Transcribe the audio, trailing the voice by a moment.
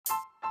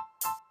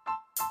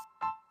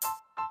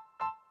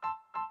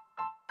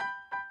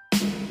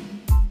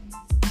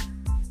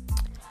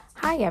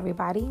Hi,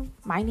 everybody.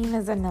 My name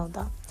is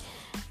Anilda,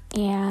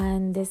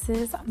 and this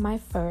is my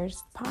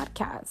first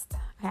podcast.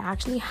 I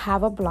actually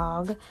have a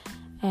blog,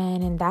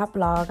 and in that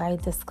blog, I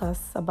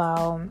discuss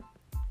about,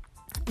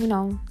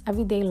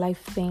 everyday life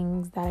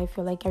things that I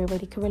feel like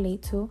everybody can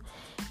relate to.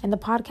 And the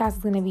podcast is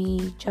going to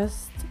be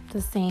just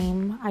the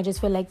same. I just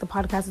feel like the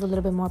podcast is a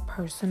little bit more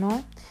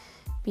personal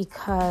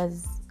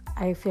because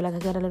I feel like I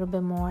get a little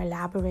bit more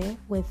elaborate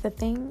with the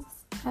things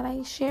that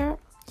I share.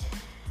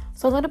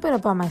 So a little bit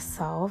about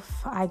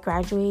myself. I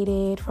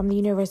graduated from the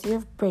University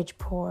of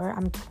Bridgeport.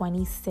 I'm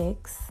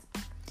 26.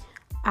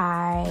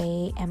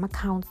 I am a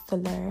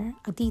counselor,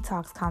 a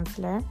detox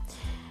counselor.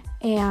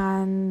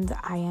 And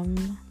I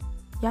am,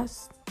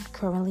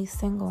 currently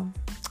single.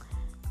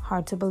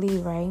 Hard to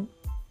believe, right?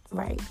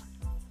 Right.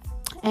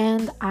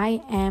 And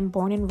I am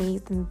born and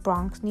raised in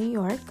Bronx, New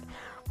York.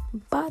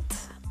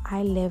 But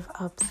I live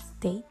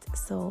upstate.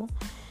 So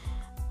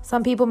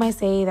some people might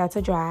say that's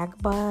a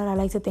drag, but I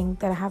like to think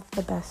that I have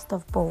the best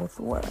of both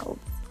worlds.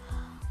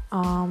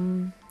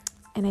 And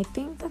I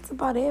think that's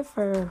about it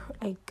for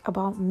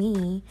about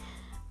me,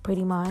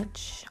 pretty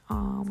much.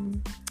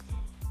 And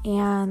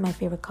my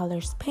favorite color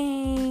is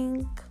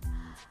pink.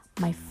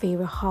 My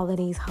favorite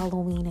holidays,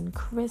 Halloween and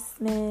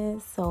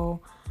Christmas.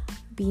 So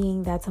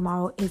being that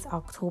tomorrow is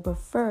October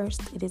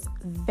 1st, it is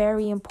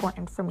very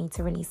important for me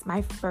to release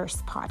my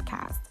first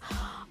podcast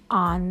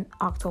on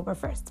October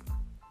 1st.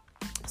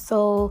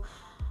 So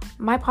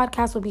my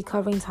podcast will be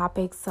covering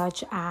topics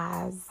such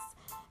as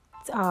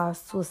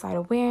suicide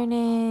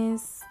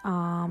awareness,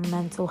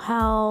 mental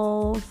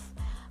health,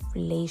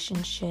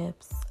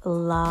 relationships,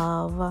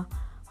 love,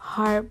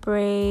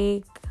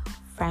 heartbreak,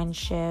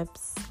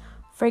 friendships,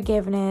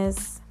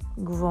 forgiveness,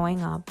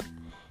 growing up,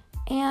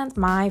 and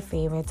my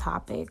favorite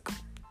topic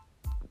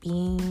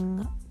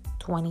being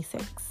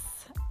 26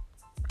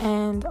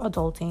 and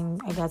adulting.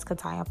 I guess could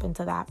tie up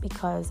into that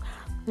because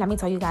let me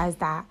tell you guys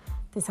that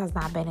this has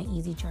not been an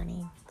easy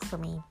journey for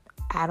me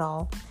at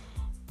all.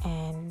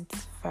 And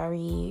it's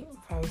very,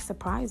 very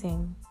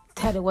surprising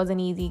that it wasn't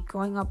easy.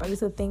 Growing up, I used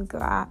to think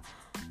that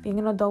being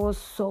an adult was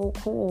so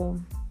cool.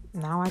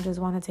 Now I just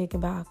want to take it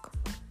back.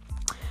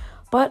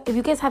 But if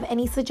you guys have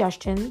any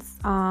suggestions,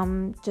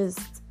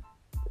 just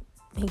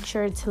make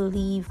sure to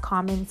leave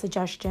comment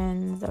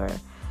suggestions or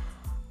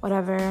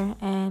whatever.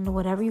 And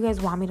whatever you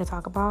guys want me to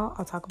talk about,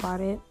 I'll talk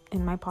about it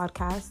in my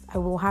podcast. I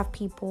will have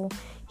people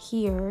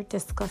here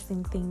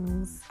discussing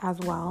things as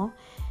well.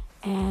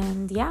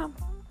 And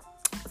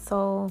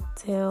so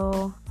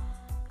till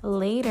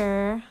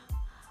later,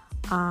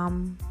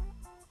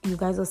 you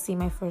guys will see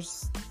my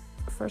first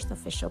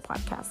official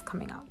podcast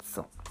coming out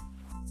soon.